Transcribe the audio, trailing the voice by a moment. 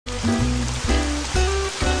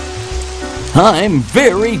I'm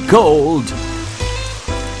very cold.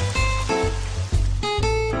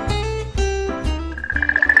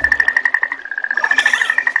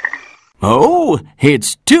 Oh,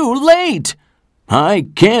 it's too late. I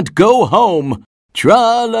can't go home.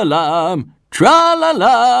 Tra-la-la,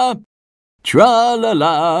 tra-la-la,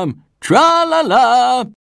 tra-la-la, tra-la-la.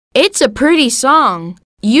 It's a pretty song.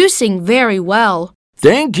 You sing very well.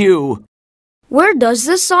 Thank you. Where does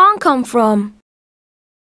this song come from?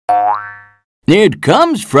 It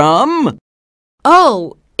comes from...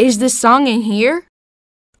 Oh, is this song in here?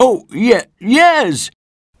 Oh, yes.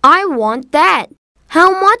 I want that.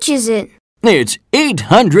 How much is it? It's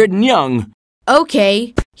 800 nyang.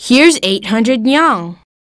 Okay, here's 800 nyang.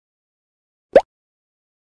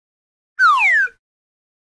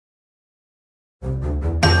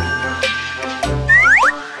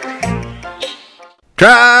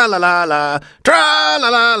 Tra-la-la-la,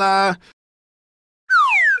 tra-la-la-la.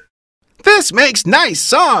 This makes nice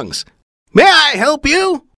songs. May I help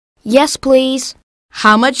you? Yes, please.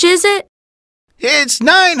 How much is it? It's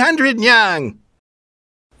 900 nyang.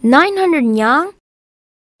 900 nyang?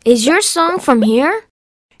 Is your song from here?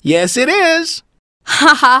 Yes, it is.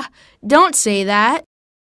 Haha, don't say that.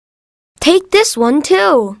 Take this one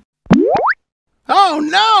too. Oh,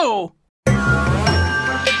 no!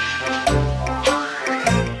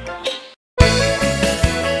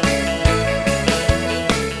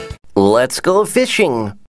 Let's go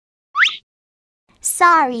fishing.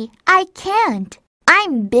 Sorry, I can't.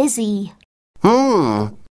 I'm busy.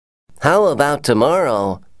 How about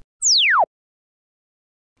tomorrow?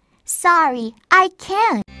 Sorry, I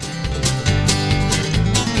can't.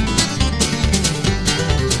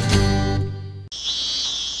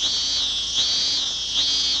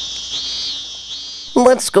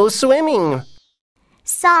 Let's go swimming.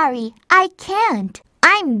 Sorry, I can't.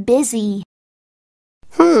 I'm busy.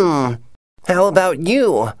 How about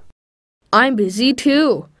you? I'm busy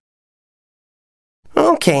too.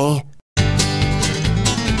 Okay.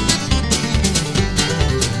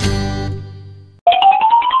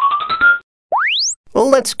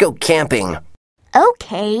 Let's go camping.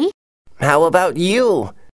 Okay. How about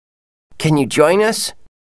you? Can you join us?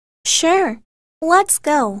 Sure. Let's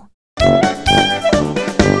go.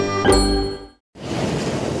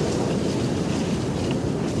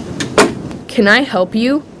 Can I help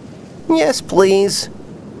you? Yes, please.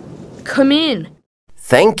 Come in.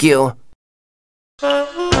 Thank you.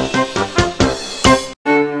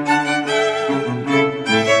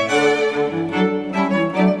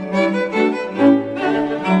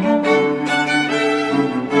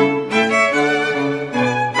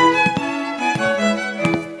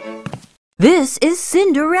 This is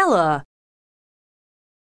Cinderella.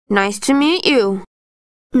 Nice to meet you.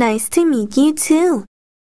 Nice to meet you too.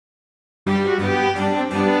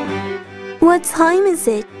 What time is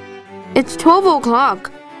it? It's 12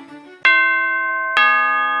 o'clock.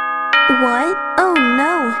 What? Oh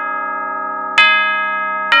no.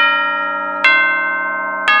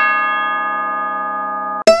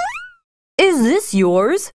 Is this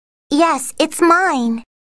yours? Yes, it's mine.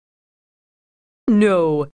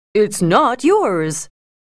 No, it's not yours.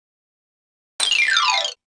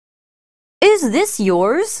 Is this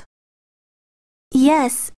yours?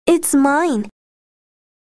 Yes, it's mine.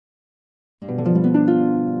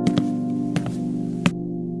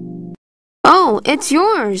 Oh, it's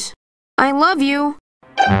yours. I love you.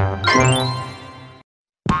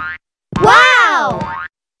 Wow!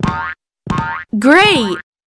 Great!